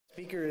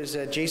Speaker is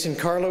Jason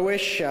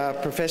Karlawish,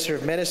 Professor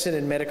of Medicine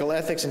and Medical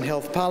Ethics and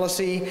Health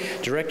Policy,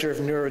 Director of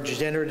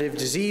Neurodegenerative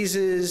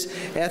Diseases,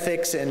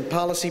 Ethics and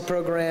Policy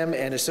Program,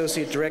 and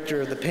Associate Director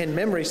of the Penn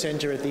Memory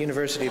Center at the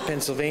University of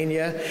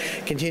Pennsylvania.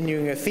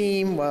 Continuing a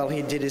theme, while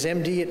he did his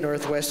MD at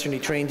Northwestern, he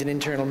trained in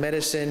internal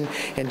medicine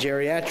and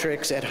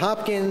geriatrics at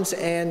Hopkins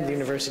and the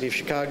University of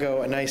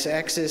Chicago, a nice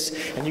axis.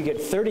 And you get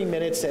 30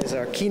 minutes as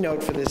our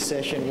keynote for this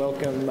session.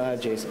 Welcome,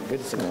 Jason. Good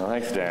to see you. Well,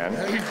 thanks, Dan.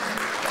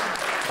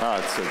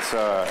 It's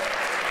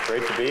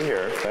great to be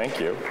here.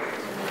 Thank you.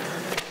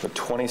 The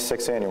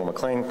 26th Annual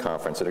MacLean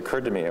Conference. It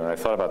occurred to me when I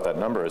thought about that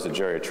number as a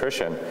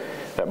geriatrician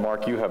that,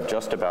 Mark, you have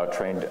just about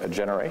trained a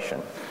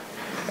generation.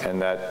 And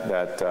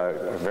that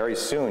very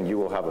soon you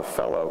will have a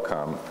fellow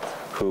come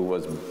who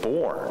was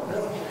born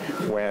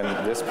when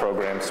this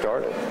program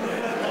started.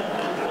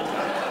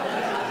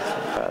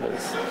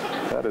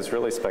 That is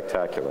really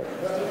spectacular.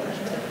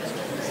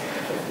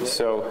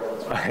 So,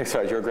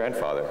 sorry, your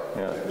grandfather,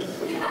 yeah.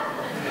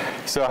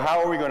 So how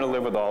are we going to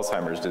live with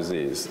Alzheimer's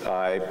disease?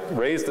 I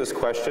raise this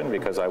question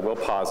because I will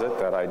posit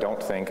that I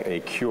don't think a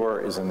cure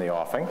is in the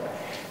offing,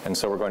 and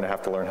so we're going to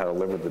have to learn how to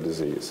live with the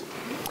disease.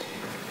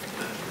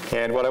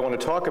 And what I want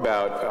to talk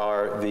about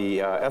are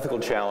the ethical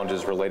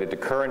challenges related to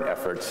current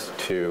efforts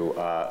to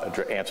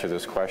answer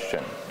this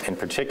question. In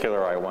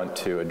particular, I want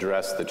to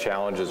address the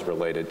challenges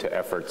related to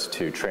efforts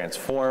to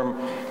transform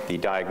the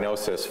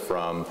diagnosis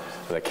from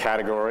the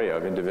category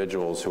of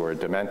individuals who are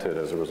demented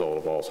as a result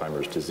of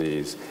Alzheimer's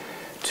disease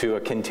to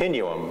a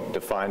continuum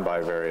defined by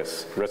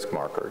various risk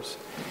markers.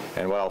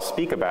 And what I'll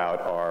speak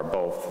about are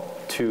both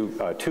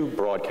two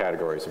broad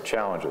categories of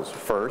challenges.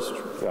 First,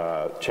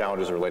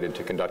 challenges related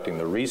to conducting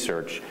the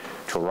research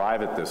to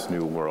arrive at this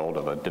new world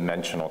of a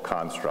dimensional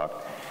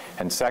construct.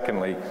 And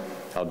secondly,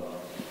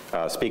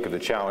 I'll speak of the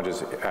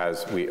challenges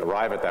as we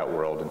arrive at that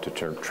world and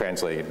to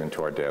translate it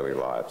into our daily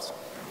lives.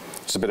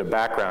 Just a bit of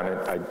background,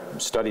 I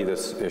study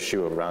this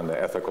issue around the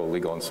ethical,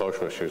 legal, and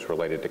social issues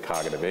related to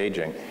cognitive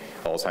aging.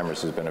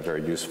 Alzheimer's has been a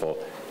very useful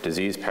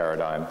disease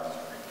paradigm.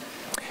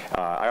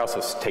 I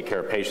also take care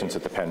of patients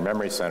at the Penn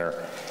Memory Center,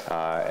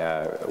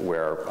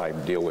 where I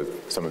deal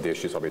with some of the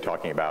issues I'll be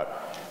talking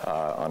about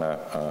on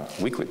a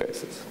weekly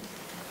basis.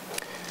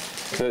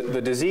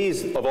 The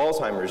disease of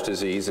Alzheimer's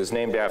disease is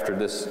named after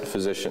this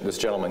physician, this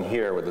gentleman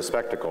here with the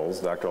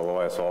spectacles, Dr.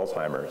 Alois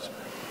Alzheimer's,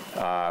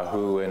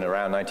 who in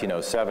around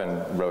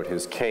 1907 wrote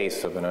his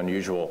case of an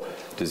unusual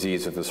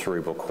disease of the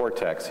cerebral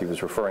cortex. He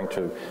was referring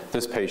to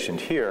this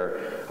patient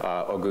here,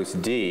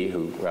 Auguste D.,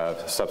 who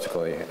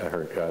subsequently,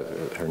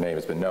 her name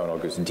has been known,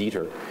 Auguste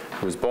Dieter,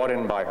 who was brought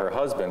in by her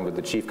husband with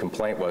the chief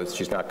complaint was,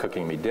 she's not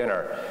cooking me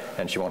dinner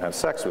and she won't have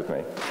sex with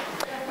me.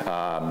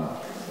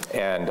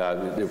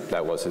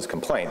 That was his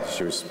complaint.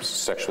 She was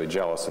sexually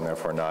jealous and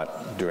therefore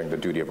not doing the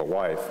duty of a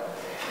wife.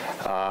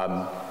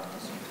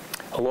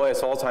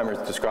 Alois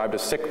Alzheimer's described a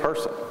sick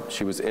person.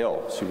 She was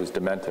ill. She was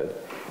demented.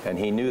 And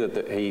he knew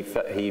that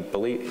he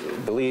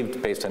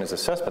believed, based on his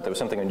assessment, there was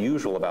something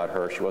unusual about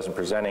her. She wasn't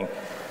presenting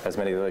as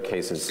many of the other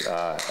cases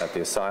at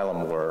the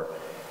asylum were,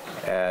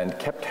 and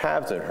kept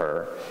tabs at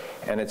her.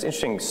 And it's an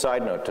interesting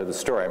side note to the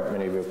story.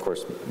 Many of you, of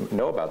course,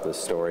 know about this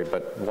story,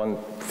 but one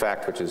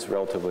fact which is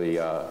relatively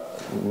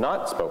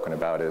not spoken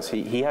about is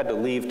he had to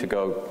leave to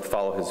go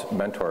follow his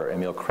mentor,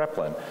 Emil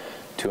Kreplin,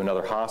 to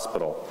another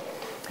hospital.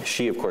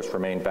 She, of course,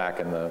 remained back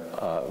in the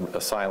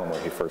asylum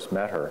where he first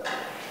met her.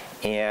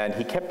 And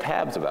he kept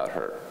tabs about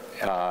her.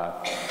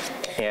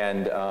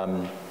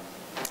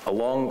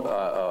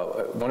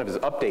 One of his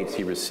updates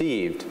he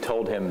received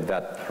told him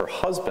that her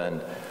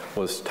husband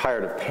was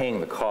tired of paying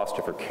the cost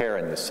of her care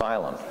in the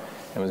asylum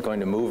and was going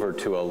to move her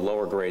to a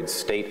lower grade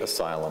state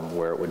asylum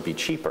where it would be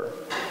cheaper.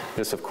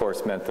 This, of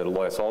course, meant that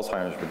Alois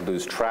Alzheimer's would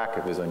lose track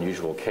of his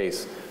unusual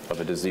case of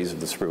a disease of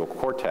the cerebral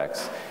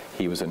cortex.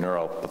 He was a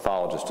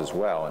neuropathologist as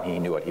well, and he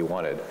knew what he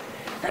wanted.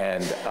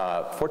 And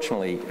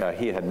fortunately,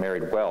 he had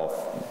married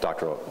well,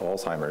 Dr.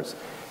 Alzheimer's,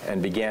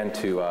 and began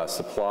to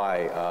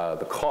supply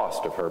the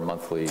cost of her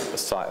monthly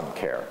asylum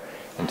care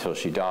until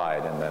she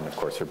died. And then, of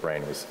course, her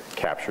brain was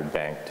captured,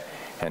 banked.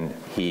 And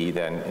he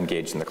then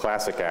engaged in the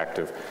classic act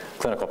of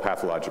clinical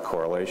pathologic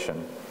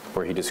correlation,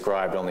 where he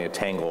described only a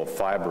tangle of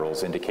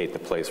fibrils indicate the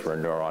place where a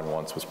neuron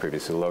once was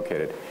previously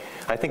located.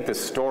 I think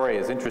this story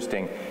is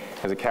interesting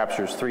as it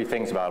captures three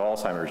things about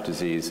Alzheimer's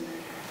disease,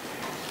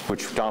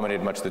 which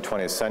dominated much of the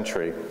 20th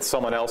century.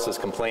 Someone else is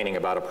complaining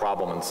about a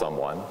problem in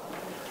someone.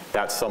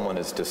 That someone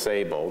is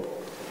disabled.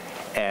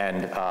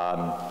 And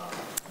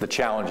the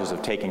challenges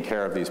of taking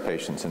care of these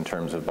patients in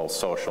terms of both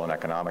social and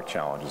economic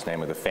challenges.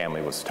 Namely, the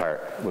family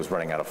was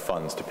running out of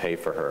funds to pay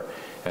for her.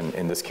 And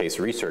in this case,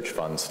 research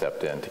funds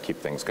stepped in to keep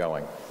things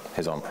going,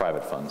 his own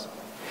private funds.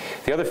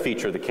 The other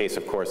feature of the case,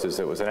 of course, is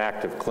it was an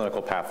act of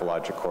clinical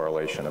pathologic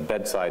correlation, a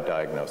bedside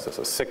diagnosis,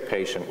 a sick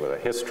patient with a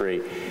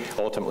history.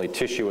 Ultimately,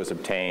 tissue was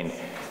obtained,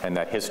 and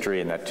that history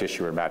and that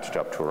tissue were matched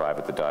up to arrive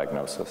at the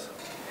diagnosis.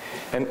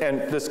 And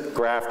this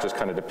graph just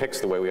kind of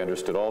depicts the way we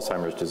understood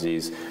Alzheimer's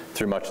disease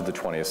through much of the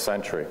 20th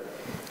century.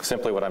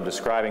 Simply what I'm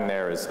describing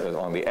there is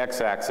along the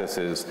x-axis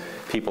is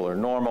people are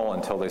normal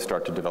until they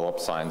start to develop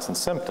signs and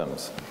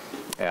symptoms.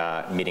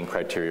 Meeting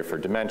criteria for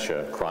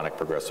dementia, chronic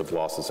progressive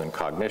losses in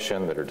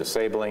cognition that are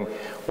disabling,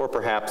 or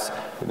perhaps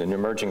an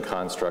emerging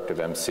construct of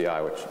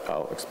MCI, which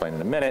I'll explain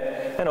in a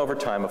minute, and over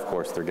time, of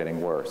course, they're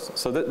getting worse.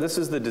 So this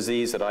is the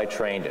disease that I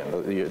trained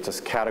in. It's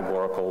a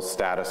categorical,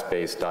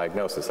 status-based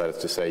diagnosis. That is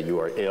to say, you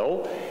are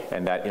ill,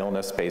 and that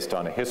illness, based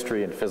on a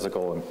history and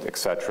physical, and et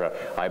cetera,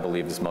 I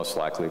believe is most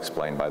likely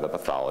explained by the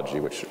pathology,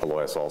 which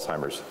Alois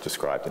Alzheimer's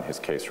described in his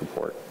case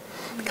report.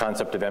 The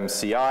concept of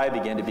MCI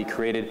began to be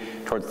created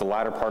towards the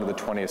latter part of the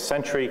 20th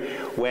century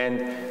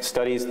when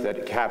studies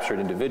that captured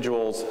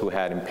individuals who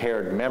had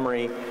impaired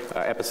memory,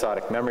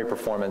 episodic memory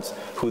performance,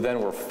 who then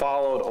were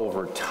followed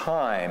over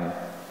time,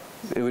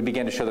 it would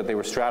begin to show that they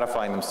were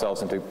stratifying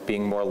themselves into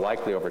being more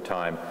likely over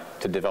time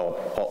to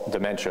develop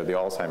dementia, the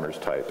Alzheimer's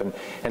type.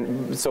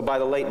 And so by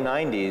the late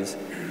 90s,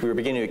 we were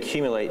beginning to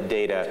accumulate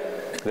data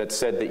that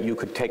said that you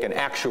could take an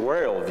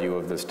actuarial view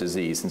of this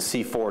disease and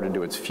see forward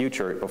into its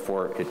future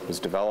before it was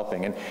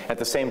developing. And at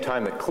the same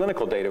time that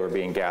clinical data were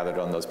being gathered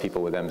on those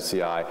people with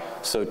MCI,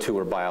 so too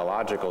were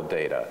biological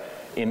data.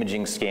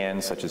 Imaging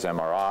scans such as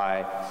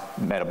MRI,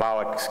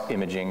 metabolic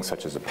imaging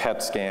such as a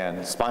PET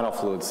scan, spinal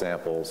fluid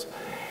samples.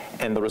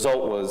 And the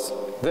result was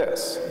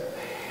this.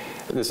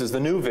 This is the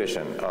new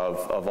vision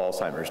of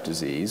Alzheimer's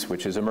disease,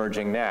 which is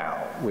emerging now,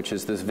 which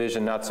is this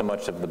vision not so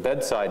much of the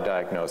bedside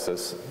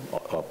diagnosis,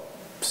 a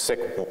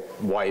sick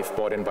wife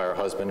brought in by her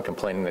husband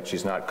complaining that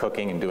she's not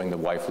cooking and doing the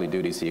wifely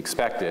duties he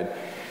expected,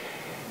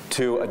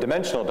 to a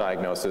dimensional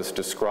diagnosis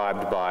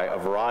described by a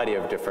variety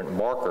of different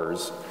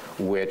markers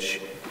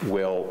which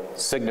will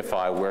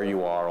signify where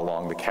you are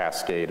along the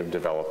cascade of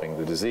developing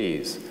the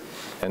disease.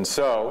 And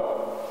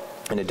so,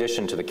 in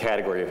addition to the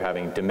category of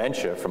having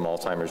dementia from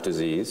Alzheimer's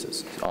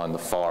disease on the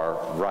far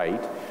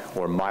right,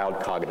 or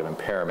mild cognitive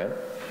impairment,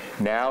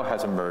 now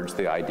has emerged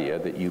the idea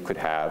that you could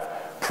have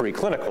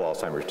preclinical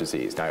Alzheimer's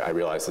disease. Now, I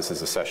realize this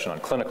is a session on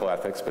clinical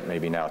ethics, but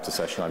maybe now it's a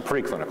session on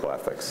preclinical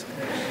ethics.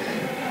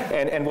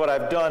 And what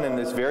I've done in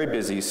this very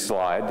busy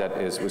slide that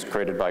was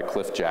created by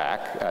Cliff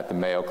Jack at the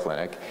Mayo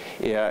Clinic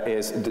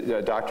is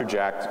Dr.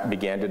 Jack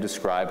began to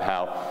describe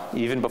how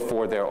even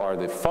before there are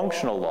the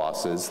functional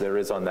losses, there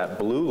is on that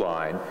blue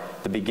line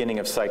the beginning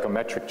of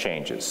psychometric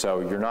changes.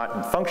 So you're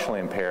not functionally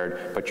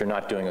impaired, but you're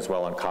not doing as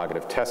well on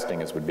cognitive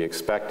testing as would be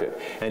expected.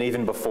 And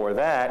even before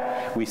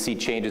that, we see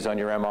changes on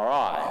your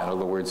MRI. In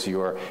other words,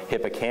 your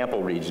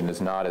hippocampal region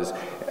is not as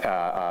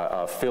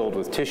filled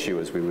with tissue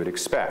as we would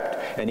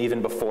expect. And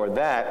even before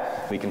that,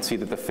 we can see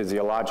that the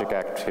physiologic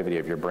activity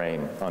of your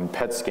brain on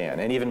PET scan.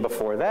 And even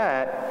before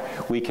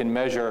that, we can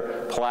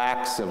measure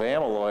plaques of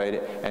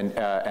amyloid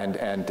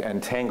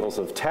and tangles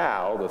of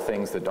tau, the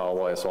things that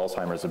Alois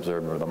Alzheimer's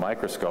observed under the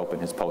microscope in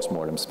his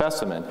postmortem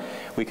specimen.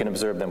 We can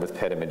observe them with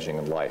PET imaging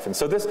of life. And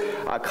so this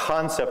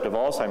concept of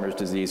Alzheimer's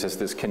disease as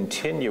this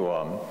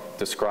continuum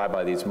described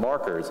by these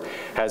markers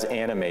has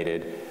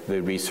animated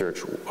the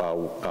research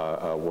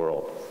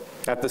world.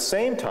 At the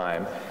same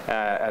time,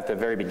 at the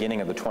very beginning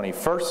of the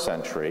 21st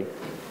century,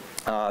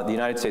 the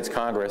United States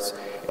Congress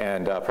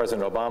and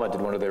President Obama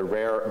did one of their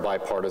rare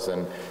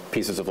bipartisan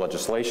pieces of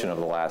legislation over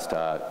the last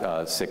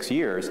 6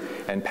 years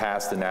and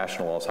passed the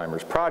National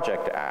Alzheimer's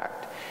Project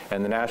Act.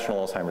 And the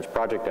National Alzheimer's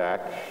Project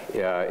Act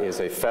is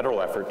a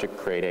federal effort to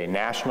create a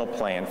national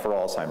plan for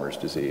Alzheimer's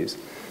disease.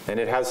 And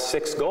it has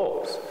 6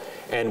 goals.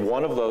 And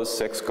one of those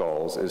 6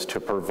 goals is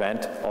to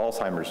prevent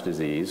Alzheimer's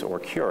disease or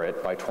cure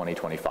it by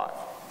 2025.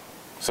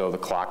 So the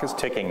clock is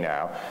ticking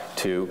now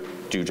to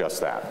do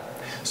just that.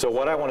 So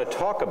what I want to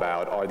talk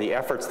about are the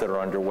efforts that are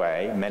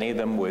underway, many of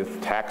them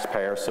with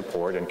taxpayer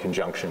support in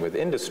conjunction with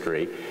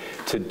industry,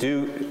 to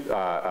do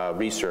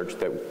research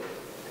that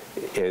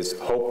is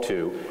hoped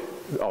to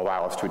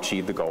allow us to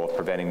achieve the goal of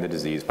preventing the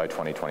disease by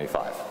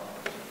 2025.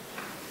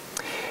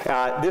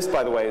 This,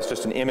 by the way, is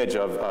just an image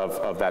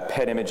of that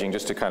PET imaging,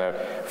 just to kind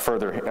of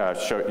further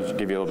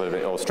give you a little bit of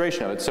an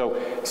illustration of it.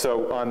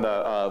 So on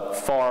the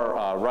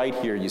far right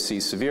here, you see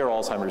severe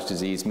Alzheimer's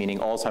disease, meaning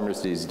Alzheimer's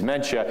disease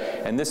dementia,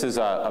 and this is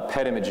a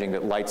PET imaging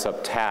that lights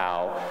up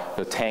tau,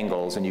 the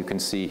tangles, and you can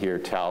see here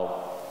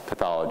tau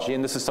pathology.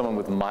 And this is someone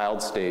with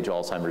mild stage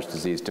Alzheimer's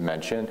disease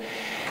dementia.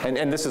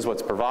 And this is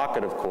what's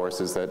provocative, of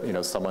course, is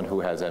that someone who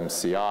has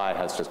MCI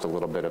has just a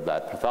little bit of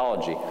that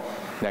pathology.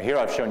 Now here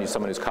I've shown you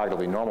someone who's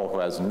cognitively normal who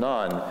has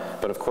none,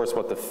 but of course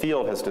what the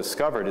field has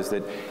discovered is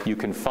that you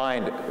can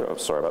find,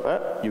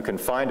 you can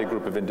find a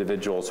group of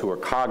individuals who are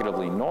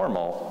cognitively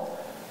normal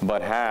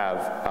but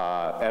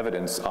have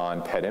evidence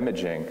on PET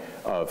imaging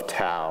of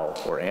tau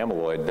or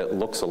amyloid that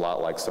looks a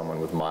lot like someone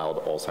with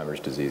mild Alzheimer's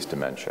disease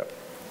dementia.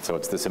 So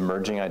it's this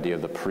emerging idea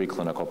of the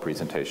preclinical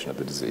presentation of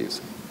the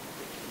disease.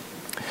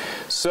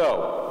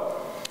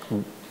 So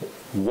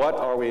What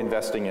are we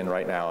investing in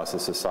right now as a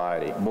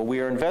society? Well, we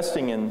are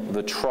investing in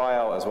the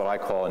trial as what I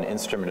call an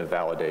instrument of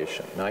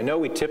validation. Now, I know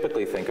we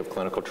typically think of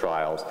clinical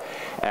trials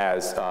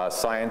as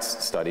science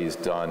studies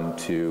done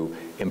to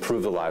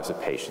improve the lives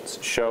of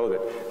patients, show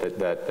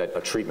that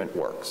a treatment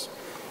works.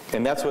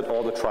 And that's what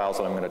all the trials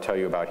that I'm going to tell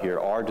you about here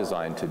are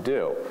designed to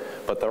do.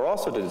 But they're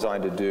also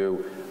designed to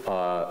do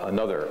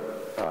another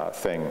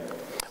thing,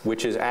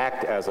 which is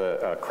act as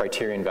a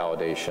criterion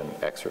validation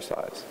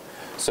exercise.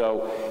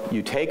 So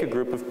you take a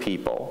group of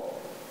people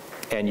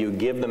and you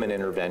give them an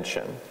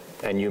intervention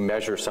and you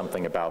measure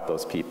something about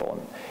those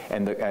people.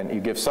 And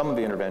you give some of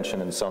the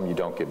intervention and some you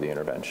don't give the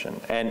intervention.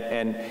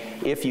 And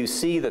if you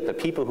see that the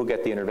people who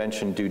get the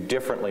intervention do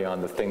differently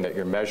on the thing that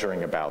you're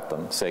measuring about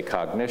them, say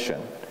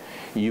cognition,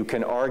 you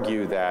can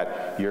argue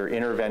that your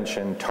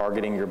intervention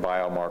targeting your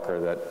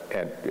biomarker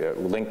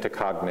that linked to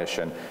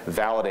cognition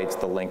validates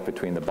the link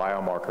between the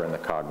biomarker and the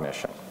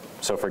cognition.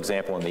 So for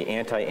example, in the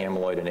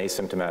anti-amyloid and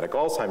asymptomatic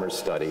Alzheimer's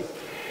study,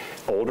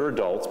 older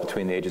adults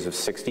between the ages of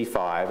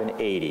 65 and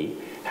 80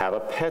 have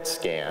a PET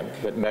scan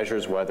that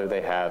measures whether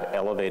they have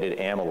elevated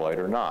amyloid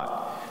or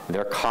not.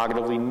 They're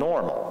cognitively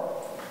normal.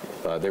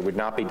 They would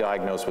not be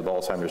diagnosed with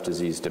Alzheimer's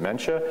disease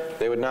dementia.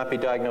 They would not be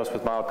diagnosed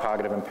with mild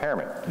cognitive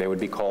impairment. They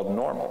would be called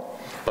normal.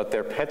 But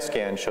their PET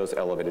scan shows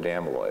elevated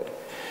amyloid.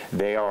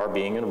 They are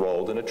being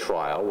enrolled in a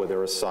trial where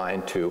they're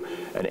assigned to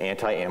an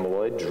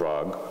anti-amyloid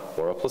drug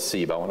or a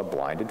placebo in a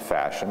blinded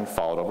fashion,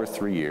 followed over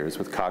 3 years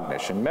with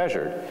cognition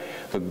measured.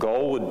 The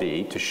goal would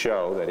be to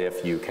show that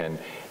if you can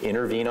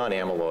intervene on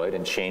amyloid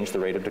and change the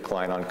rate of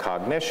decline on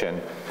cognition,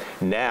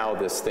 now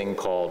this thing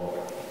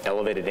called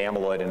elevated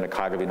amyloid in a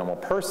cognitively normal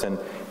person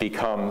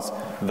becomes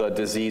the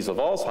disease of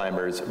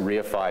Alzheimer's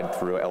reified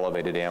through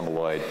elevated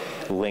amyloid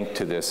linked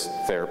to this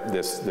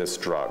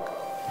drug.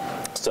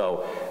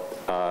 So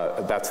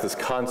that's this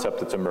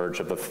concept that's emerged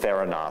of the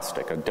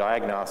theranostic, a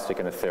diagnostic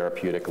and a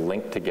therapeutic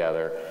linked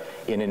together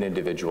in an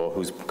individual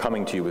who's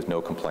coming to you with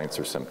no complaints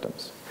or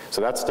symptoms.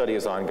 So that study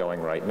is ongoing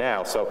right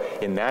now. So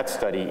in that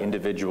study,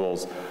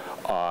 individuals'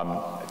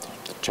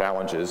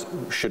 challenges,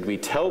 should we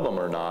tell them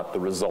or not the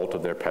result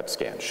of their PET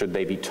scan? Should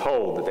they be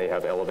told that they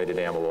have elevated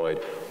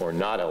amyloid or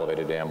not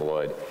elevated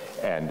amyloid,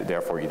 and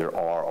therefore either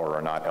are or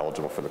are not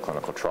eligible for the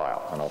clinical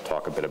trial? And I'll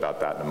talk a bit about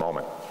that in a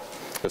moment.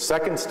 The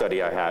second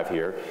study I have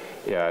here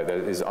that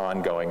is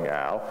ongoing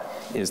now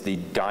is the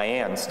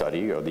DIAN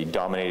study, or the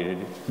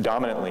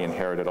Dominantly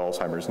Inherited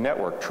Alzheimer's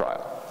Network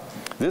trial.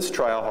 This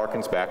trial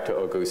harkens back to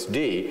Auguste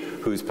D.,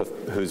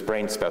 whose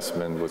brain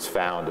specimen was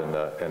found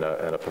in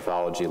a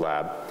pathology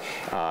lab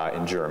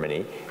in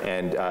Germany,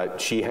 and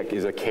she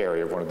is a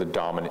carrier of one of the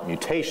dominant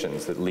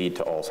mutations that lead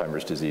to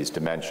Alzheimer's disease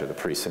dementia, the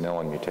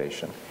presenilin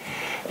mutation.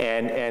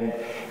 And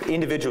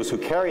individuals who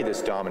carry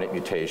this dominant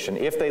mutation,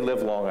 if they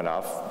live long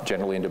enough,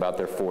 generally into about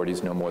their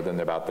 40s, no more than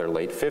about their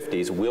late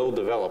 50s, will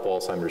develop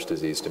Alzheimer's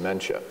disease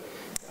dementia.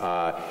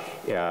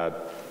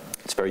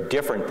 It's very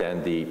different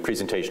than the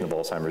presentation of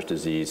Alzheimer's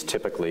disease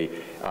typically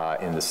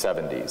in the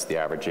 70s. The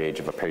average age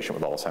of a patient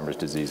with Alzheimer's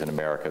disease in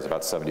America is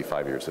about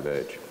 75 years of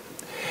age.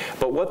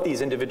 But what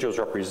these individuals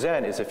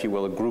represent is, if you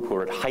will, a group who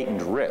are at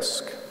heightened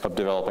risk of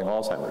developing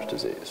Alzheimer's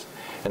disease.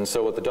 And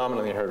so what the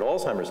Dominantly Inherited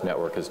Alzheimer's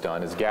Network has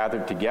done is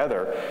gathered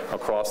together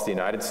across the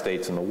United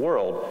States and the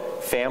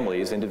world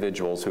families,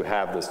 individuals who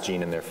have this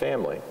gene in their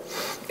family,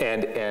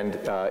 and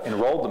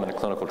enrolled them in a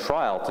clinical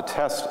trial to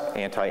test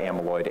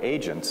anti-amyloid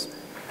agents.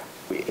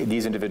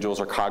 These individuals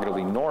are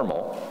cognitively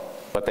normal,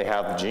 but they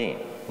have the gene.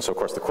 And so, of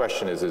course, the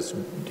question is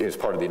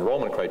part of the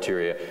enrollment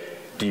criteria,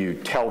 do you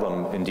tell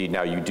them, indeed,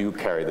 now you do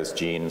carry this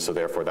gene, so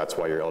therefore that's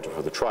why you're eligible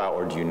for the trial,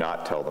 or do you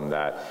not tell them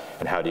that,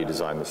 and how do you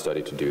design the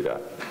study to do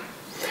that?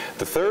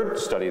 The third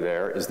study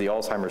there is the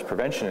Alzheimer's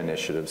Prevention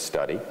Initiative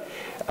study.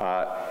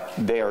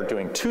 They are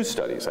doing two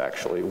studies,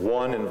 actually.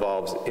 One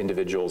involves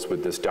individuals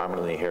with this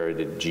dominantly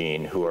inherited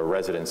gene who are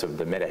residents of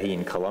the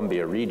Medellin,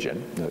 Colombia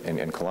region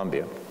in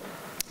Colombia,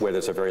 where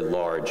there's a very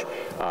large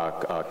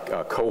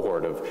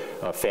cohort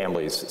of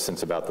families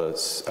since about the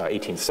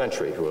 18th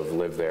century who have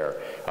lived there,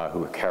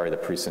 who carry the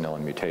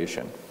presenilin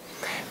mutation.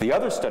 The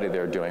other study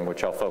they're doing,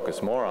 which I'll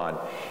focus more on,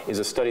 is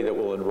a study that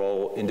will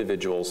enroll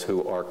individuals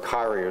who are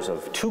carriers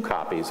of 2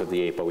 copies of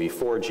the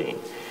ApoE4 gene.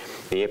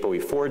 The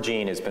ApoE4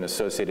 gene has been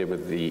associated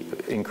with the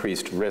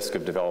increased risk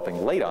of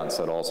developing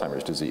late-onset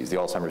Alzheimer's disease, the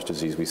Alzheimer's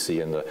disease we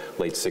see in the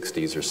late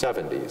 60s or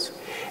 70s.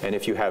 And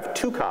if you have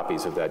 2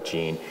 copies of that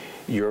gene,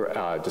 you're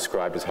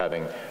described as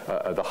having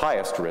the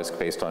highest risk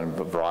based on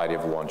a variety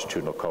of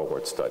longitudinal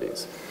cohort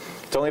studies.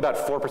 It's only about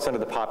 4% of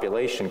the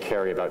population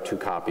carry about 2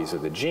 copies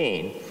of the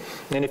gene.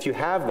 And if you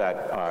have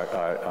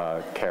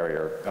that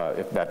carrier,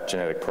 that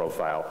genetic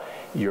profile,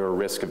 your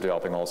risk of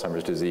developing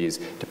Alzheimer's disease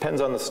depends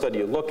on the study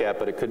you look at,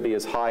 but it could be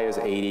as high as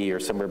 80 or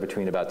somewhere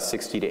between about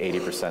 60 to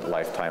 80%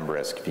 lifetime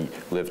risk if you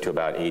live to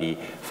about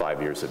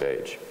 85 years of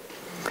age.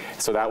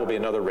 So that will be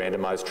another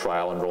randomized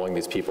trial enrolling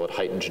these people at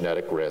heightened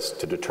genetic risk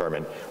to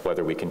determine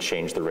whether we can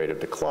change the rate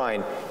of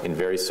decline in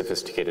very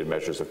sophisticated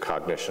measures of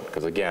cognition.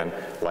 Because again,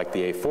 like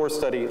the A4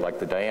 study, like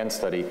the Diane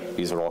study,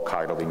 these are all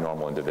cognitively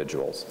normal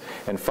individuals.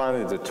 And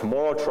finally, the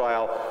Tomorrow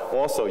trial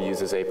also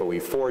uses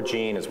ApoE4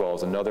 gene as well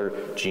as another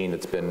gene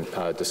that's been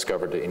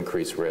discovered to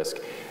increase risk.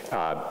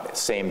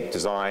 Same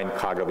design,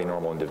 cognitively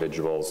normal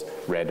individuals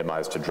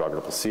randomized to drug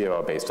or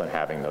placebo based on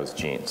having those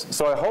genes.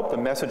 So I hope the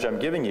message I'm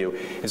giving you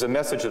is a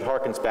message that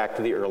harkens back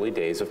to the early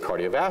days of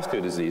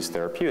cardiovascular disease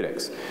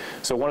therapeutics.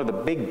 So one of the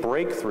big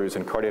breakthroughs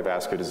in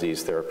cardiovascular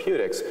disease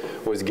therapeutics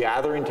was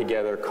gathering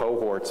together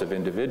cohorts of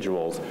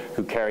individuals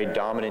who carried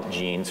dominant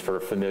genes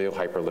for familial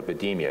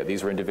hyperlipidemia.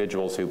 These were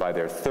individuals who by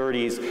their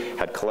 30s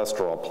had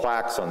cholesterol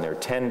plaques on their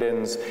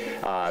tendons,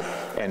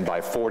 and by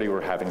 40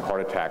 were having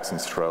heart attacks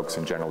and strokes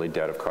and generally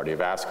dead of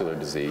cardiovascular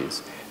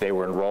disease. They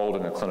were enrolled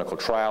in a clinical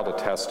trial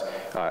to test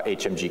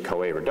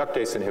HMG-CoA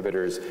reductase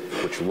inhibitors,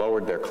 which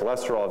lowered their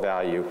cholesterol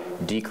value,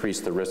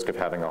 decreased the risk of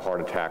having a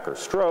heart attack or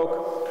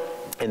stroke,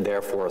 and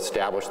therefore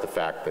established the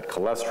fact that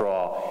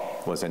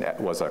cholesterol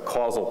was a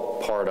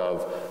causal part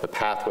of the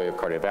pathway of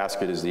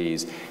cardiovascular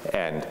disease,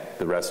 and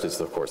the rest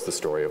is, of course, the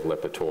story of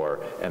Lipitor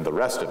and the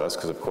rest of us,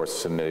 because, of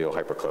course, familial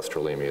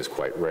hypercholesterolemia is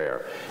quite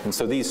rare. And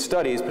so these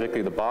studies,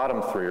 particularly the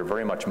bottom three, are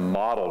very much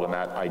modeled on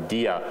that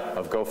idea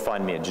of go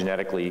find me a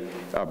genetically,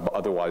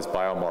 otherwise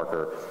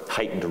biomarker,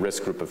 heightened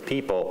risk group of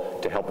people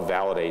to help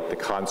validate the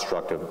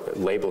construct of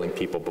labeling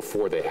people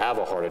before they have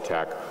a heart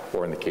attack,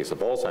 or in the case of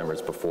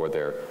Alzheimer's, before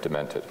they're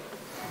demented.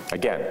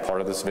 Again,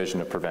 part of this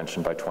vision of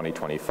prevention by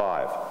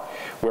 2025.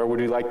 Where would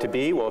we like to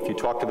be? Well, if you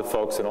talk to the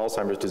folks in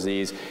Alzheimer's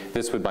disease,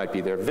 this might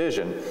be their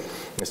vision.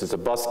 This is a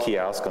bus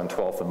kiosk on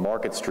 12th and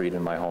Market Street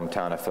in my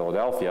hometown of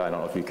Philadelphia. I don't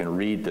know if you can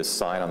read this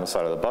sign on the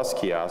side of the bus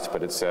kiosk,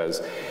 but it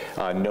says,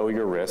 know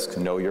your risk,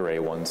 know your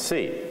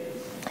A1C.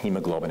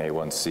 Hemoglobin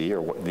A1C,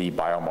 or the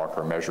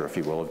biomarker measure, if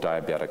you will, of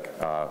diabetic,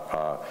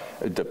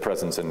 the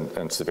presence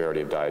and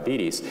severity of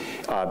diabetes.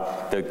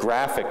 The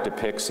graphic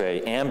depicts an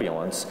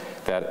ambulance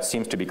that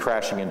seems to be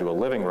crashing into a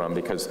living room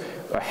because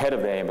ahead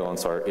of the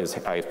ambulance is,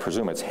 I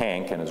presume it's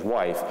Hank and his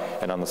wife,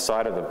 and on the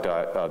side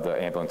of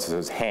the ambulance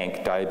says,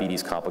 Hank,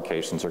 diabetes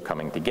complications are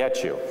coming to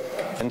get you.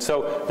 And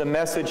so the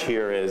message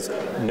here is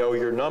know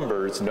your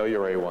numbers, know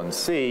your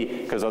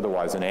A1C, because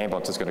otherwise an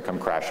ambulance is going to come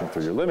crashing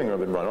through your living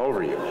room and run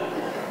over you.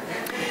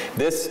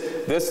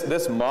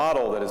 This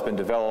model that has been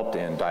developed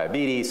in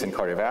diabetes and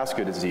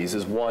cardiovascular disease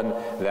is one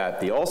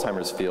that the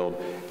Alzheimer's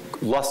field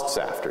lusts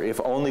after. If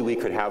only we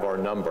could have our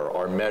number,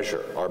 our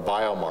measure, our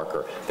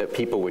biomarker that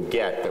people would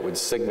get that would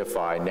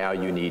signify now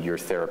you need your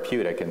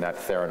therapeutic in that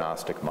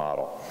theranostic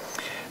model.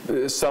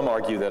 Some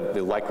argue that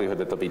the likelihood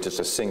that there'll be just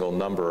a single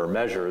number or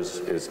measure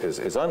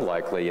is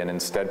unlikely, and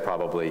instead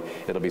probably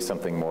it'll be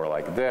something more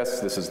like this.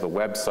 This is the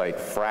website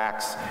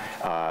Frax,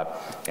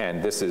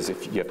 and this is,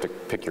 if you have to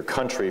pick your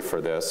country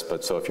for this,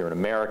 but so if you're an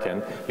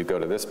American, you go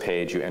to this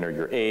page, you enter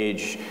your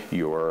age,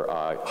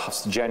 your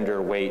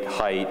gender, weight,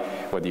 height,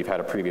 whether you've had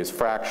a previous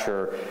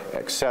fracture,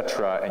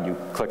 etc., and you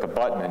click a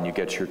button and you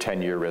get your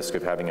 10-year risk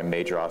of having a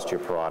major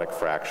osteoporotic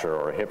fracture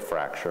or a hip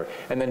fracture,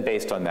 and then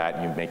based on that,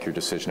 you make your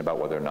decision about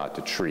whether or not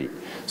to treat.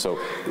 So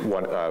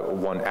one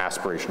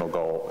aspirational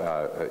goal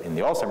in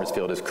the Alzheimer's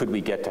field is, could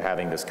we get to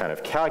having this kind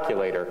of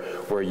calculator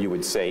where you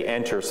would say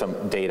enter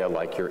some data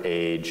like your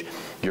age,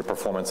 your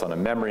performance on a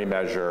memory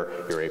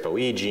measure, your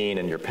ApoE gene,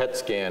 and your PET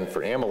scan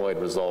for amyloid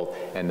result,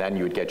 and then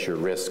you would get your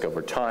risk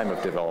over time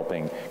of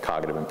developing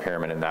cognitive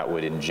impairment, and that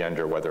would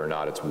engender whether or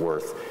not it's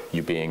worth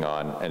you being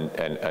on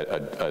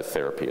a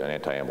therapy, an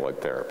anti-amyloid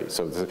therapy.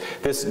 So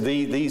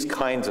these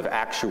kinds of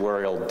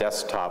actuarial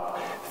desktop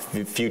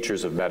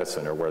futures of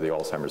medicine are where the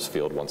Alzheimer's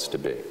field wants to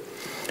be.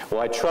 Well,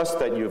 I trust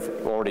that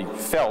you've already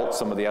felt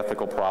some of the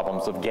ethical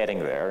problems of getting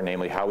there,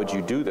 namely, how would you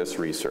do this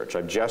research?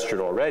 I've gestured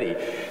already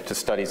to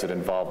studies that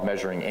involve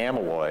measuring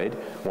amyloid,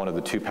 one of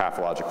the two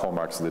pathologic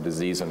hallmarks of the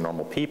disease in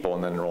normal people,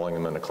 and then enrolling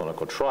them in a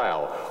clinical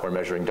trial, or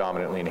measuring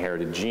dominantly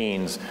inherited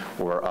genes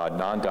or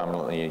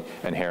non-dominantly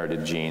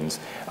inherited genes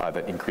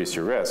that increase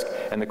your risk.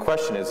 And the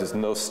question is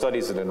in those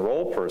studies that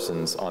enroll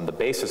persons on the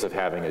basis of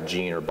having a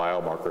gene or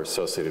biomarker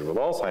associated with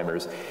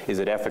Alzheimer's, is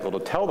it ethical to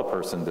tell the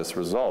person this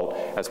result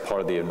as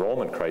part of the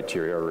enrollment criteria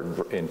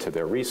into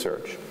their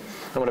research?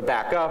 I want to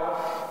back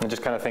up and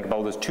just kind of think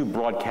about those two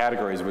broad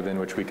categories within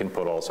which we can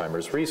put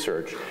Alzheimer's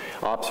research: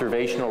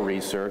 observational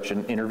research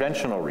and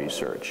interventional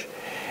research.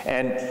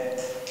 And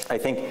I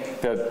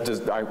think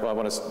that I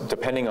want to,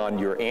 depending on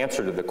your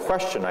answer to the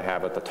question I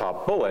have at the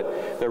top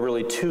bullet, there are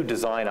really two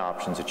design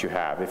options that you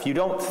have. If you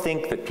don't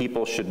think that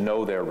people should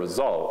know their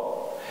result,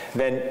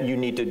 then you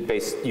need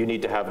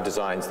to have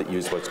designs that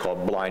use what's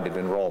called blinded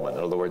enrollment.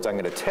 In other words, I'm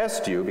going to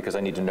test you because I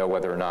need to know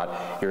whether or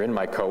not you're in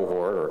my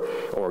cohort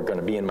or going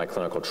to be in my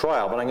clinical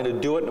trial, but I'm going to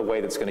do it in a way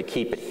that's going to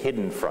keep it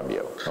hidden from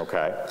you,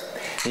 okay?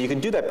 And you can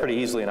do that pretty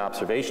easily in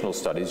observational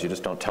studies. You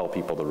just don't tell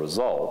people the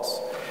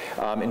results.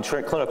 In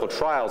clinical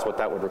trials, what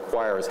that would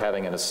require is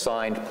having an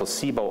assigned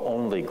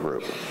placebo-only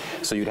group.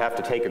 So you'd have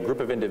to take a group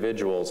of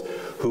individuals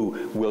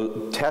who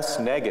will test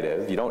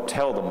negative. You don't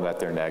tell them that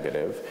they're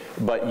negative,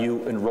 but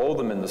you enroll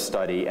them in the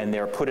study, and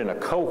they're put in a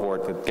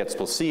cohort that gets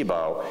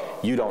placebo.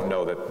 You don't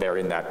know that they're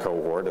in that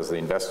cohort as the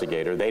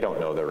investigator. They don't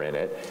know they're in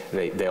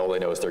it. All they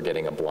know is they're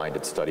getting a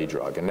blinded study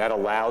drug. And that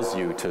allows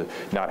you to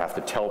not have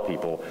to tell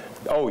people,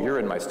 oh, you're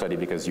in my study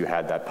because you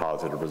had that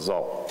positive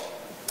result.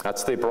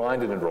 That's the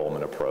blinded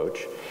enrollment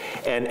approach.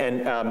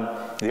 And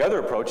the other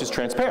approach is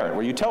transparent,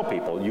 where you tell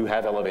people you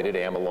have elevated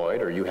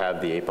amyloid or you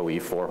have the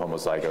ApoE4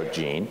 homozygote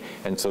gene,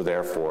 and so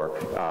therefore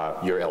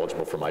you're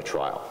eligible for my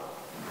trial.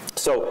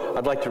 So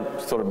I'd like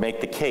to sort of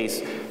make the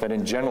case that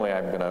in generally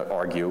I'm going to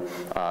argue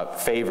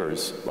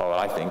favors, well,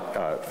 I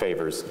think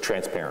favors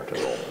transparent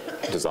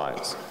enrollment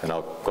designs, and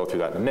I'll go through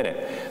that in a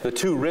minute. The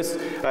two risks,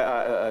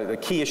 the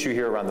key issue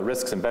here around the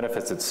risks and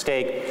benefits at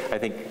stake, I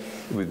think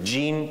with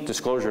gene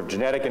disclosure of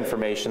genetic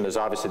information, there's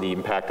obviously the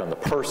impact on the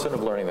person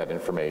of learning that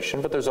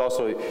information, but there's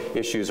also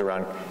issues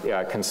around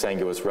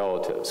consanguous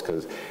relatives,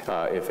 because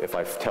if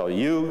I tell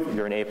you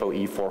you're an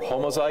ApoE4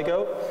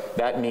 homozygote,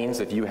 that means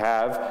if you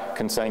have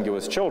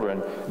consanguous children,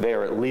 they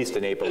are at least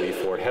an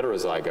ApoE4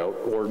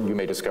 heterozygote, or you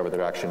may discover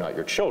they're actually not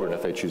your children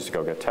if they choose to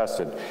go get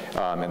tested,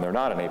 and they're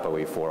not an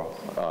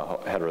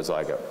ApoE4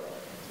 heterozygote.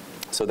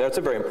 So that's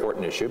a very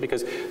important issue,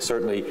 because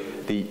certainly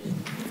the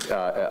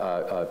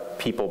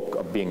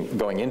people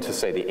going into,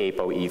 say, the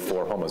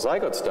ApoE4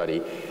 homozygote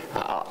study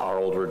are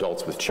older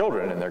adults with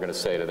children, and they're going to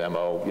say to them,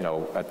 oh, you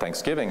know, at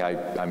Thanksgiving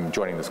I'm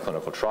joining this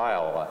clinical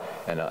trial,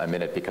 and I'm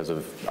in it because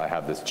I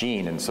have this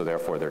gene, and so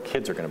therefore their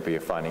kids are going to be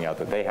finding out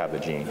that they have the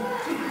gene.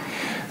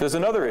 There's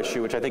another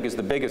issue, which I think is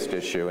the biggest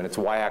issue, and it's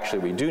why actually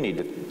we do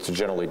need to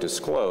generally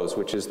disclose,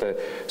 which is the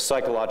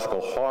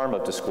psychological harm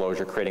of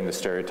disclosure creating the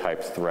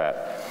stereotype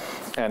threat.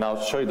 And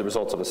I'll show you the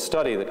results of a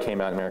study that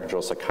came out in American Journal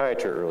of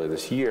Psychiatry earlier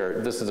this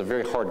year. This is a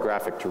very hard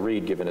graphic to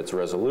read given its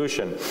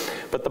resolution.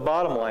 But the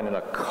bottom line, in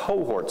a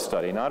cohort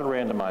study, not a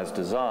randomized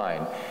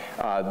design,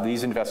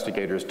 these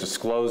investigators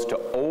disclosed to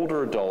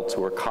older adults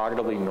who are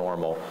cognitively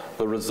normal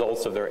the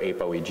results of their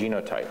ApoE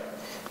genotype.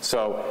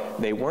 So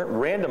they weren't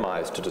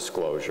randomized to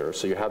disclosure,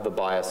 so you have the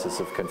biases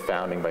of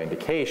confounding by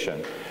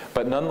indication,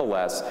 but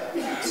nonetheless,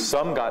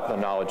 some got the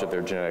knowledge of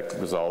their genetic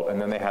result,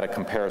 and then they had a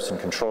comparison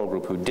control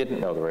group who didn't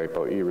know their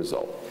ApoE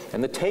result.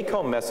 And the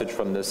take-home message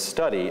from this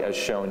study, as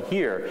shown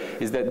here,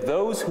 is that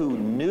those who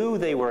knew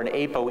they were an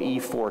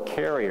ApoE4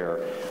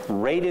 carrier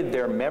rated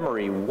their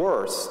memory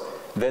worse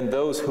than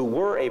those who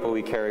were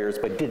ApoE carriers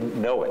but didn't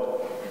know it.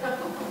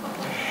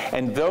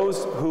 And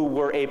those who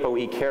were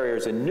ApoE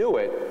carriers and knew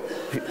it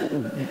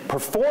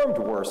performed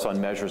worse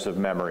on measures of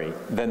memory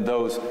than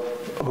those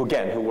who,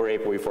 again, who were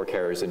ApoE4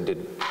 carriers and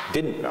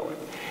didn't know it.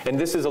 And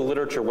this is a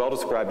literature well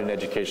described in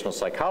educational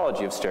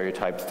psychology of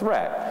stereotype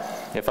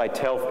threat.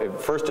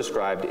 First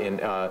described in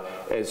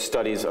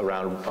studies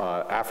around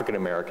African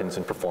Americans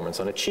and performance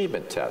on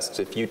achievement tests.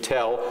 If you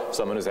tell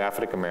someone who's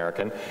African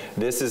American,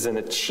 this is an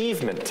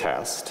achievement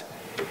test,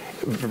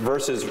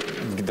 versus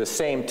the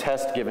same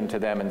test given to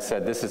them and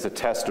said this is a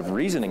test of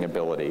reasoning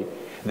ability,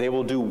 they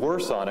will do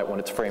worse on it when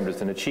it's framed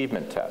as an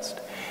achievement test.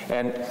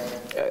 And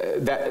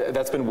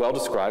that's been well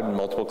described in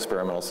multiple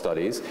experimental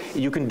studies.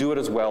 You can do it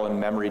as well in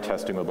memory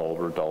testing with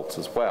older adults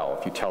as well.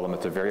 If you tell them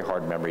it's a very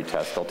hard memory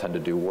test, they'll tend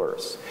to do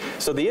worse.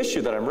 So the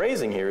issue that I'm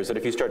raising here is that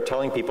if you start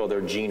telling people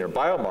their gene or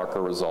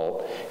biomarker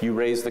result, you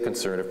raise the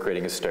concern of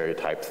creating a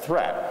stereotype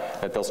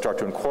threat, that they'll start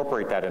to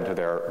incorporate that into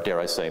their,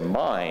 dare I say,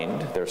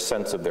 mind, their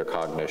sense of their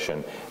cognition,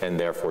 and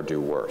therefore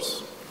do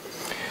worse.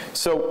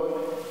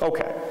 So,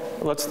 okay,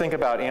 let's think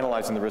about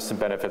analyzing the risks and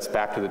benefits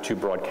back to the two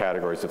broad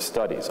categories of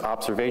studies.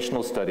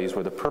 Observational studies,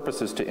 where the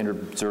purpose is to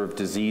observe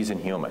disease in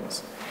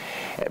humans,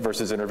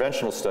 versus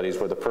interventional studies,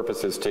 where the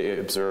purpose is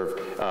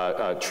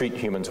to treat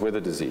humans with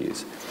a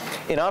disease.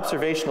 In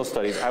observational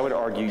studies, I would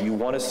argue you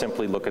want to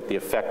simply look at the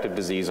effect of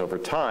disease over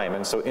time,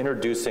 and so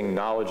introducing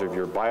knowledge of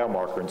your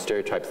biomarker and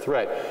stereotype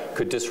threat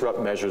could disrupt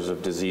measures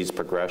of disease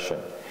progression.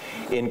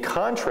 In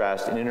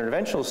contrast, in an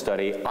interventional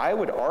study, I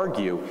would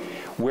argue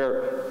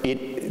where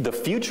the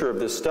future of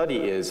this study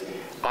is,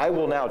 I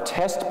will now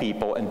test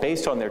people, and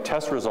based on their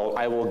test result,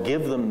 I will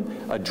give them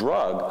a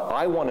drug.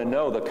 I want to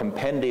know the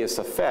compendious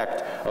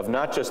effect of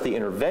not just the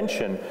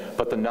intervention,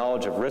 but the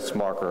knowledge of risk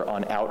marker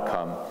on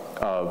outcome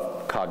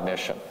of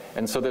cognition.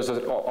 And so there's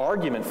an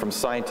argument from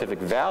scientific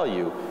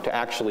value to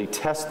actually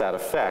test that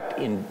effect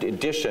in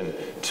addition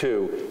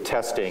to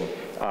testing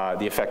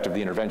the effect of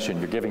the intervention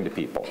you're giving to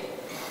people.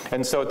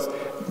 And so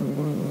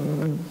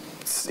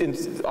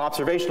in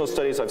observational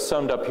studies, I've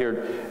summed up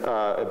here,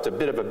 it's a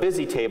bit of a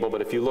busy table, but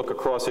if you look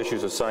across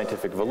issues of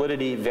scientific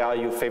validity,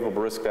 value,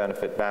 favorable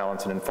risk-benefit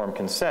balance, and informed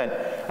consent,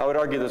 I would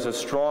argue there's a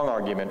strong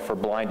argument for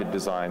blinded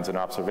designs in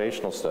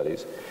observational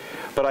studies.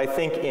 But I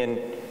think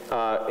in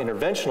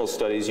interventional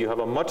studies, you have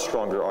a much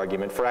stronger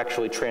argument for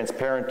actually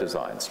transparent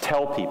designs.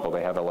 Tell people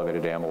they have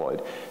elevated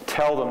amyloid.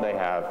 Tell them they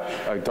have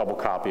a double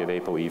copy of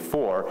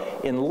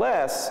ApoE4,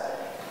 unless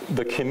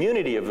the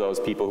community of those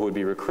people who would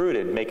be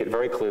recruited make it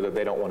very clear that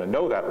they don't want to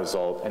know that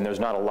result, and there's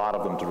not a lot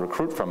of them to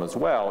recruit from as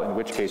well, in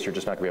which case you're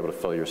just not going to be able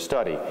to fill your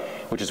study,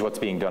 which is what's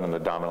being done in the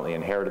dominantly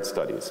inherited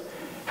studies.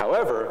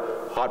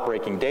 However,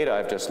 heartbreaking data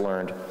I've just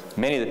learned,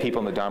 many of the people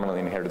in the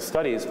dominantly inherited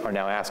studies are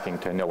now asking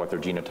to know what their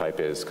genotype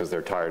is because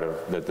they're tired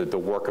of the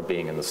work of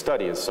being in the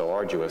study is so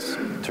arduous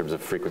in terms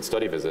of frequent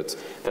study visits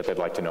that they'd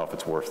like to know if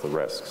it's worth the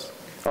risks.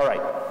 All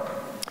right.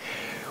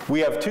 We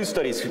have 2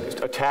 studies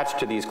attached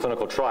to these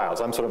clinical trials.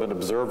 I'm sort of an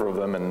observer of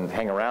them and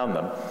hang around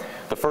them.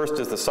 The first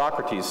is the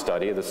Socrates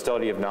study, the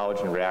study of knowledge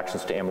and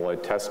reactions to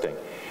amyloid testing.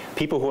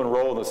 People who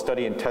enroll in the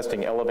study in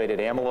testing elevated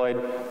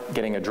amyloid,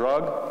 getting a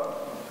drug,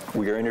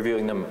 we are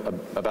interviewing them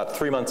about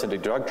 3 months into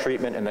drug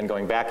treatment and then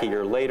going back a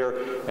year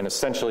later and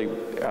essentially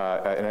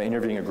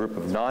interviewing a group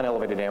of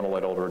non-elevated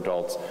amyloid older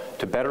adults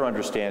to better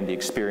understand the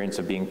experience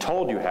of being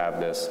told you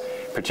have this,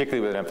 particularly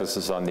with an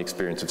emphasis on the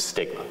experience of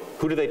stigma.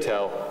 Who do they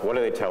tell, what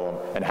do they tell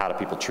them, and how do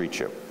people treat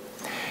you?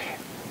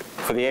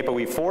 For the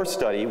ApoE4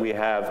 study, we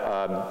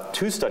have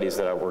 2 studies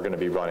that we're going to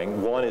be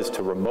running. One is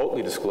to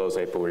remotely disclose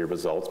ApoE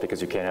results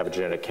because you can't have a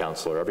genetic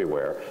counselor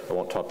everywhere. I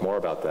won't talk more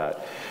about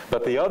that.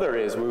 But the other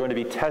is we're going to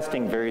be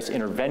testing various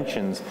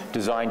interventions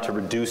designed to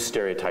reduce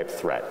stereotype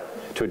threat,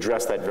 to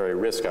address that very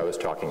risk I was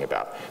talking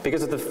about.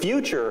 Because if the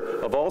future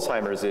of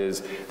Alzheimer's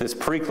is this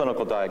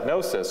preclinical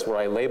diagnosis where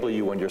I label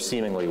you when you're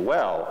seemingly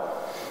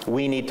well,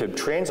 we need to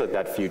translate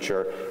that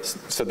future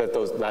so that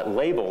that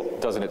label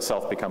doesn't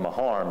itself become a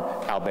harm,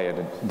 albeit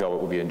though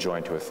it will be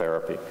enjoined to a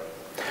therapy.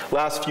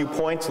 Last few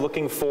points,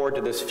 looking forward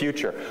to this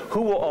future.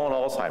 Who will own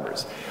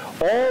Alzheimer's?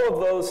 All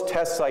of those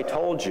tests I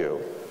told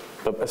you,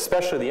 but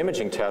especially the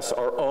imaging tests,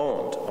 are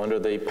owned under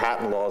the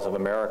patent laws of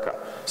America.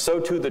 So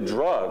too the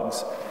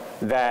drugs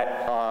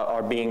that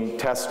are being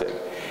tested.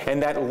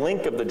 And that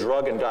link of the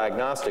drug and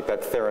diagnostic,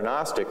 that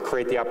theranostic,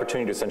 create the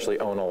opportunity to essentially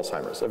own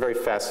Alzheimer's. A very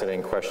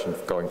fascinating question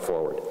going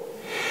forward.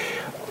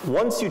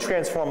 Once you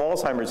transform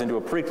Alzheimer's into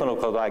a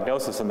preclinical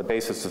diagnosis on the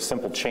basis of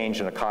simple change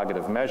in a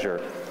cognitive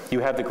measure, you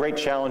have the great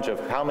challenge of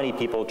how many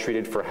people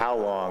treated for how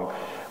long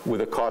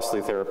with a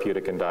costly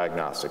therapeutic and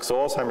diagnostic. So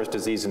Alzheimer's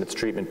disease and its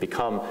treatment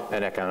become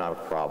an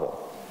economic problem.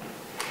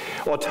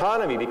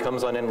 Autonomy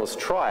becomes an endless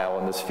trial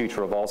in this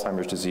future of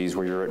Alzheimer's disease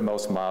where you're at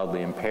most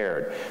mildly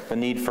impaired. The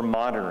need for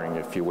monitoring,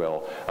 if you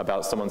will,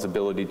 about someone's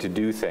ability to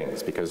do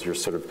things because you're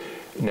sort of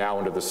now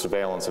under the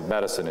surveillance of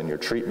medicine and your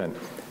treatment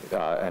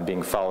and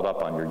being followed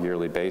up on your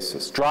yearly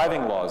basis.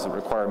 Driving laws that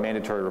require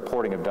mandatory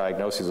reporting of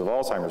diagnoses of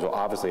Alzheimer's will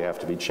obviously have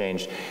to be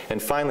changed.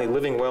 And finally,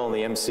 living well in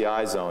the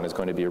MCI zone is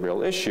going to be a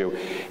real issue.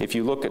 If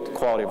you look at the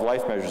quality of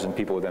life measures in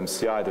people with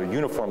MCI, they're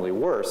uniformly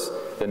worse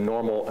than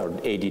normal or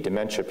AD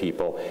dementia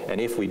people. And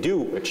if we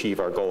do achieve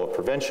our goal of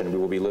prevention, we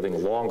will be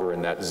living longer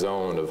in that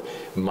zone of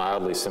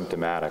mildly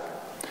symptomatic.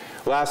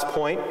 Last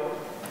point.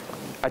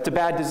 It's a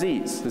bad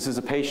disease. This is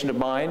a patient of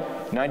mine,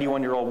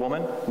 91-year-old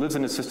woman, lives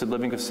in an assisted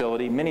living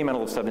facility,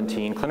 mini-mental of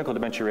 17, clinical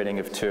dementia rating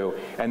of 2,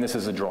 and this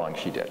is a drawing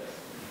she did.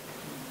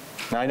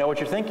 Now I know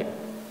what you're thinking.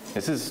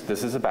 This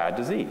is a bad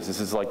disease. This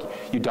is like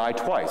you die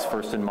twice,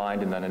 first in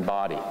mind and then in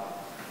body.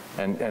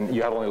 And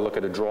you have only look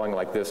at a drawing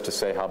like this to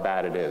say how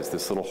bad it is,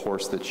 this little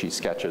horse that she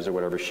sketches or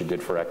whatever she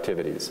did for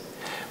activities.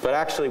 But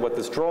actually what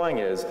this drawing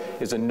is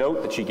a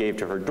note that she gave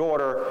to her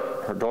daughter.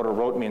 Her daughter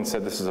wrote me and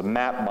said, this is a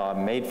map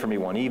Mom made for me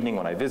one evening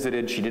when I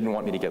visited. She didn't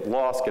want me to get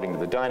lost getting to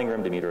the dining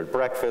room to meet her at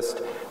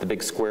breakfast. The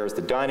big square is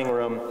the dining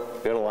room.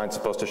 The other line's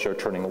supposed to show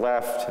turning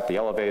left at the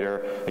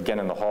elevator, again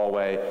in the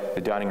hallway.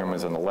 The dining room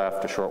is on the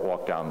left, a short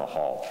walk down the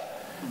hall.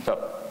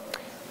 So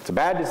it's a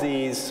bad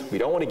disease. We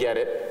don't want to get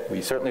it.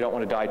 We certainly don't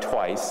want to die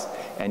twice.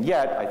 And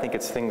yet, I think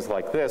it's things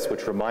like this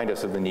which remind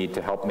us of the need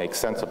to help make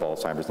sense of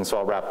Alzheimer's. And so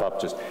I'll wrap up.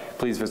 Just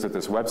please visit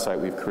this website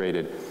we've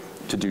created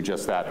to do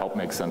just that, help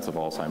make sense of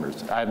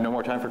Alzheimer's. I have no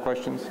more time for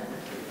questions?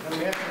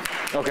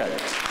 Okay.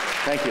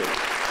 Thank you. Is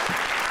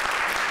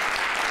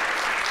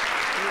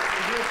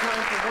there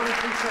time for 1 or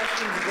 2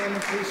 questions? Again,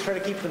 please try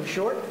to keep them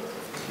short.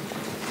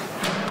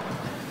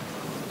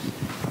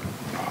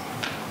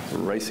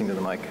 Racing to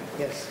the mic.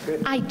 Yes,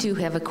 good. I do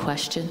have a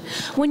question.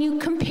 When you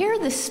compare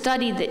the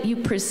study that you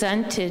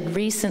presented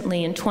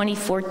recently in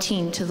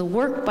 2014 to the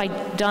work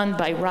done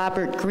by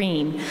Robert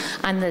Greene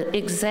on the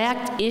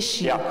exact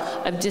issue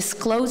of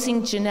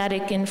disclosing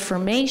genetic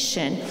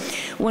information,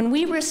 when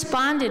we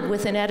responded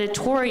with an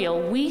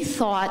editorial, we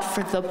thought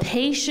for the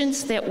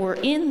patients that were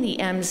in the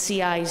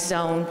MCI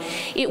zone,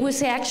 it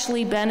was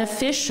actually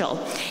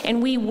beneficial.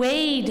 And we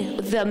weighed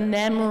the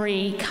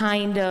memory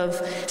kind of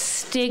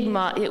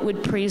stigma it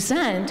would present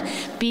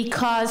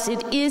because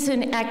it is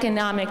an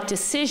economic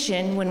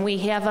decision when we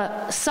have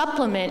a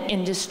supplement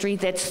industry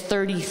that's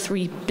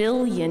 $33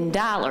 billion.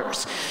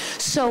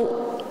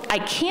 So I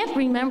can't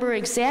remember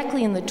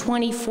exactly in the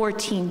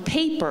 2014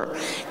 paper,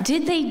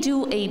 did they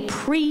do a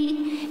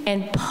pre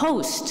and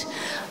post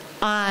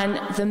on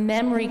the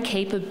memory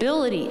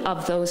capability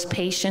of those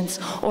patients,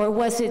 or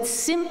was it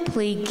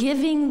simply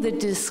giving the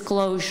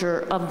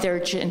disclosure of their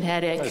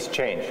genetic? It's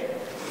change.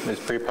 It's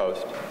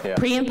pre-post. Yeah.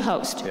 Pre and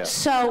post. Yeah.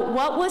 So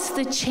what was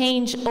the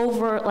change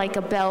over like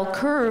a bell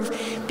curve?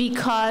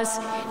 Because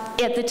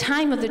at the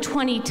time of the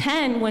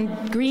 2010,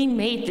 when Green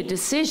made the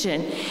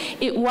decision,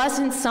 it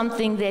wasn't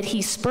something that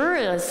he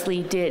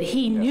spuriously did.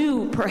 He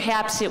knew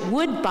perhaps it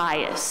would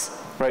bias.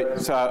 Right,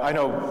 so I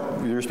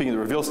know you're speaking of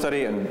the REVEAL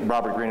study, and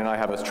Robert Green and I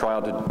have a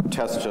trial to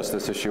test just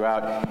this issue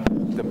out.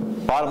 The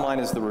bottom line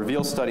is the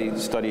REVEAL study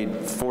studied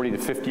 40 to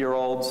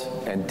 50-year-olds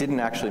and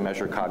didn't actually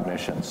measure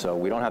cognition. So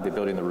we don't have the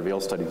ability in the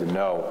REVEAL study to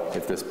know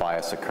if this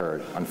bias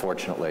occurred,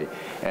 unfortunately.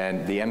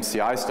 And the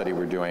MCI study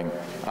we're doing,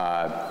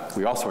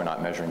 we also are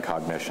not measuring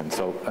cognition.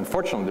 So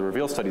unfortunately, the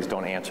REVEAL studies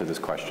don't answer this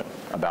question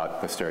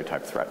about the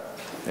stereotype threat.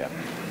 Yeah.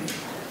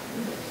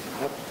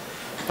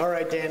 All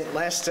right, Dan,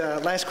 last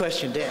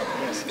question, Dan.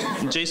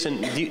 Yes.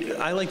 Jason,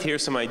 I'd like to hear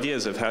some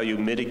ideas of how you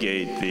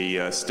mitigate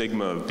the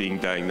stigma of being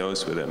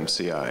diagnosed with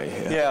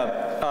MCI.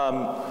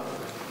 Yeah.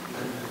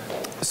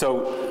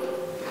 So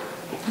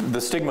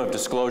the stigma of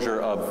disclosure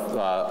of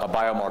a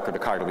biomarker to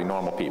cognitively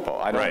normal people.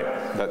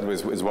 That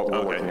is what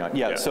we're working on.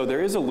 Yeah, so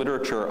there is a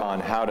literature on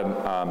how to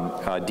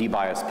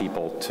debias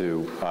people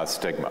to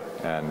stigma.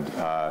 And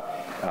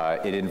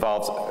it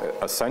involves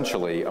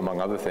essentially,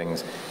 among other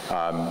things,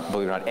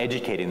 believe it or not,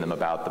 educating them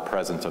about the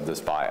presence of this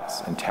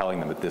bias and telling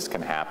them that this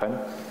can happen.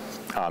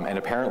 And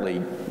apparently,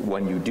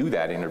 when you do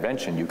that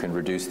intervention, you can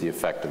reduce the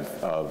effect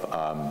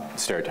of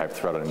stereotype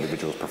threat on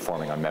individuals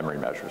performing on memory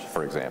measures,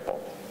 for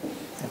example.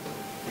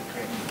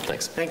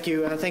 Thanks. Thank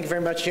you. Thank you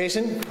very much,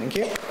 Jason. Thank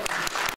you.